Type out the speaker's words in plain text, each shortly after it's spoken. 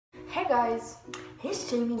Hey guys, it's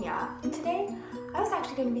Jamie and today I was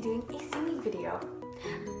actually going to be doing a singing video,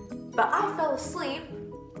 but I fell asleep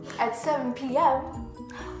at 7 p.m,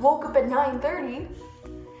 woke up at 9:30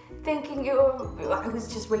 thinking I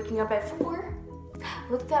was just waking up at 4,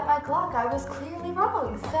 looked at my clock, I was clearly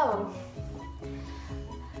wrong, so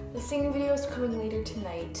the singing video is coming later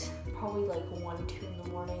tonight, probably like 1, 2 in the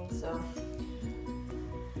morning, so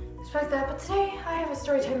expect that. But today I have a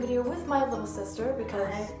story time video with my little sister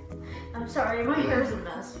because I'm sorry, my hair's a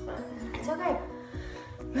mess, but it's okay.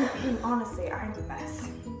 Honestly, I'm a mess.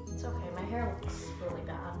 it's okay. My hair looks really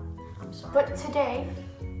bad. I'm sorry. But today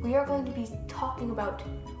we are going to be talking about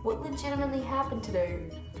what legitimately happened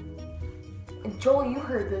today. And Joel, you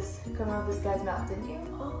heard this come out of this guy's mouth, didn't you?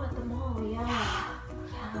 Oh, at the mall, yeah.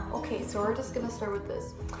 Okay, so we're just gonna start with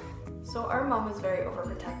this. So our mom is very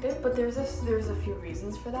overprotective, but there's a few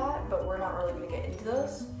reasons for that, but we're not really gonna get into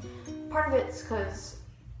those. Part of it's because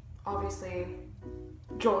obviously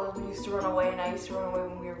Joel used to run away and I used to run away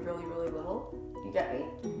when we were really, really little. You get me?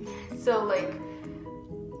 So like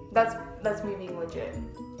that's me being legit.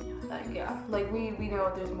 Like yeah, like we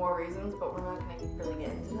know there's more reasons, but we're not gonna really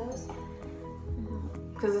get into those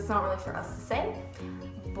because it's not really for us to say.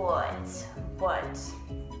 But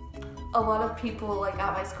a lot of people like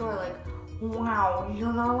at my school are like, wow,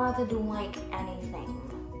 you're not allowed to do like anything.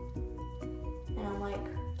 And I'm like,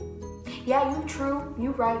 yeah,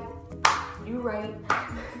 you right.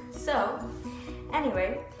 So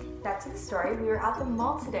anyway, back to the story. We were at the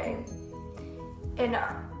mall today and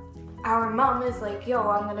our mom is like, yo,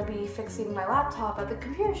 I'm gonna be fixing my laptop at the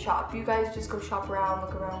computer shop. You guys just go shop around,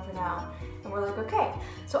 look around for now. And we're like, okay.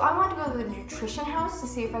 So I wanted to go to the nutrition house to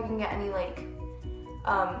see if I can get any like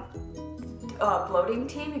bloating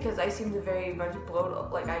tea because I seem to very much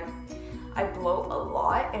bloat. Like I bloat a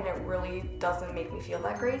lot and it really doesn't make me feel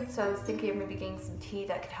that great. So I was thinking of maybe getting some tea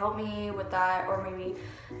that could help me with that, or maybe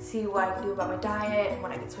see what I can do about my diet and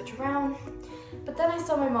when I can switch around. But then I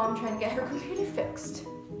saw my mom trying to get her computer fixed.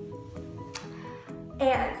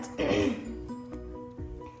 And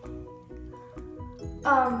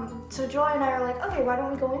so Joy and I are like, okay, why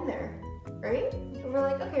don't we go in there, right? And we're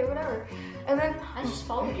like, okay, whatever. And then I just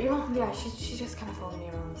followed you. Yeah, she just kind of followed me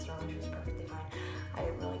around the store, which was perfectly fine. I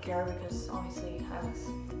didn't really care because obviously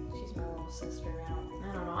she's my little sister now.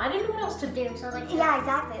 I don't know. I didn't know what else to do, so I was like, yeah,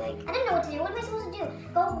 exactly. Like, I didn't know what to do. What am I supposed to do?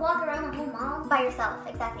 Go walk around the whole mall by yourself?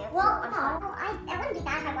 Exactly. Well, no, it wouldn't be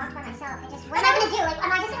bad if I walked by myself. What am I gonna do? Like,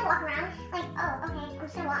 am I just gonna walk around? Like, oh, okay, I'm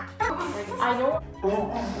just gonna walk. I don't.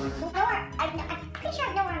 I'm pretty sure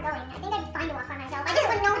I know where I'm going. I think I'd be fine to walk by myself. I just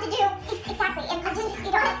wouldn't know what to do. Exactly. And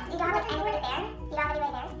you don't have like anywhere to there. You don't have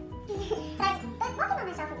anywhere there. But walking by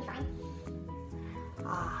myself would be fine.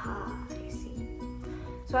 Aha, I see.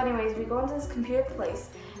 So anyways, we go into this computer place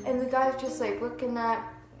and the guy's just like looking at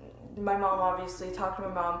my mom, obviously, talking to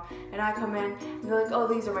my mom, and I come in and they're like, oh,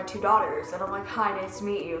 these are my 2 daughters. And I'm like, hi, nice to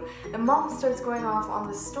meet you. And mom starts going off on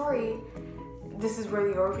this story. This is where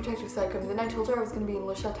the overprotective side comes in. I told her I was going to be in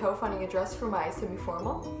Le Chateau finding a dress for my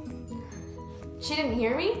semi-formal. She didn't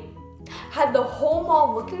hear me. Had the whole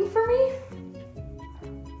mall looking for me.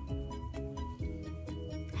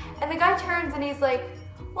 And the guy turns and he's like,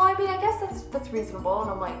 well, I mean, I guess that's reasonable. And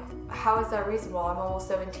I'm like, how is that reasonable? I'm almost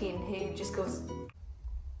 17. He just goes,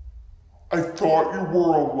 I thought you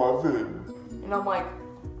were 11. and I'm like,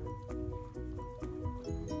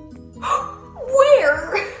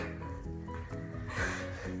 where?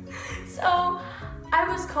 So I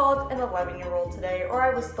was called an 11-year-old today, or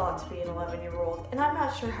I was thought to be an 11-year-old, and I'm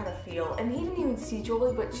not sure how to feel. And he didn't even see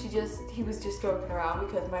Julie, but he was just joking around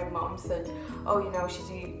because my mom said, oh, you know, she's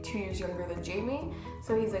 2 years younger than Jamie.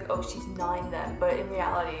 So he's like, oh, she's 9 then. But in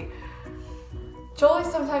reality, Jolie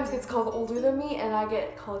sometimes gets called older than me, and I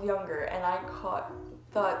get called younger. And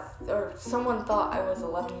someone thought I was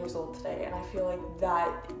 11 years old today, and I feel like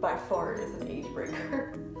that by far is an age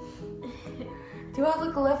breaker. Do I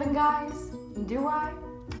look 11, guys? Do I?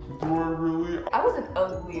 Do I really? I was an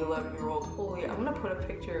ugly 11-year-old. Holy, I'm gonna put a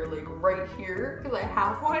picture like right here because I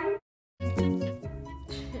have one.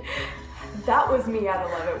 That was me at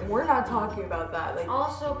 11. We're not talking about that. Like,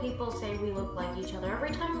 Also, people say we look like each other.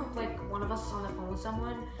 Every time like one of us is on the phone with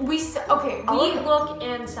someone, we look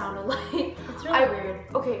and sound alike. It's really weird.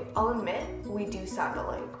 Okay, I'll admit we do sound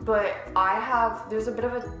alike, but there's a bit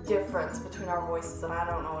of a difference between our voices, and I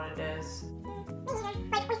don't know what it is.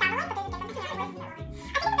 Like, we sound alike, but there's a difference between our voices. I think it's a bit hard.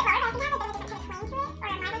 I think I have a bit of a different twang to it. Or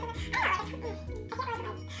my voice is, I don't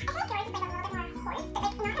know, I feel like yours is like a little bit more hoarse, but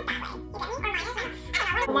like not in that way. You get me? Or mine is,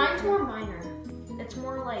 I don't know. Mine's more minor. It's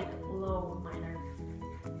more like low minor.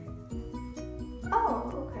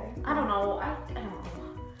 Oh, okay. I don't know. I don't know.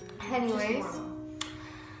 Anyways,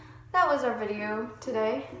 was our video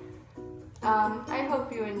today. I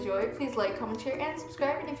hope you enjoyed. Please like, comment, share, and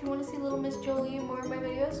subscribe. And if you want to see little Miss Jolie in more of my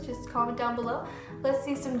videos, just comment down below. Let's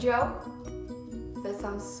see some Joe. That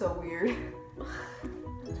sounds so weird.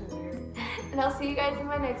 That's weird. And I'll see you guys in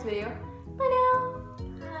my next video. Bye now.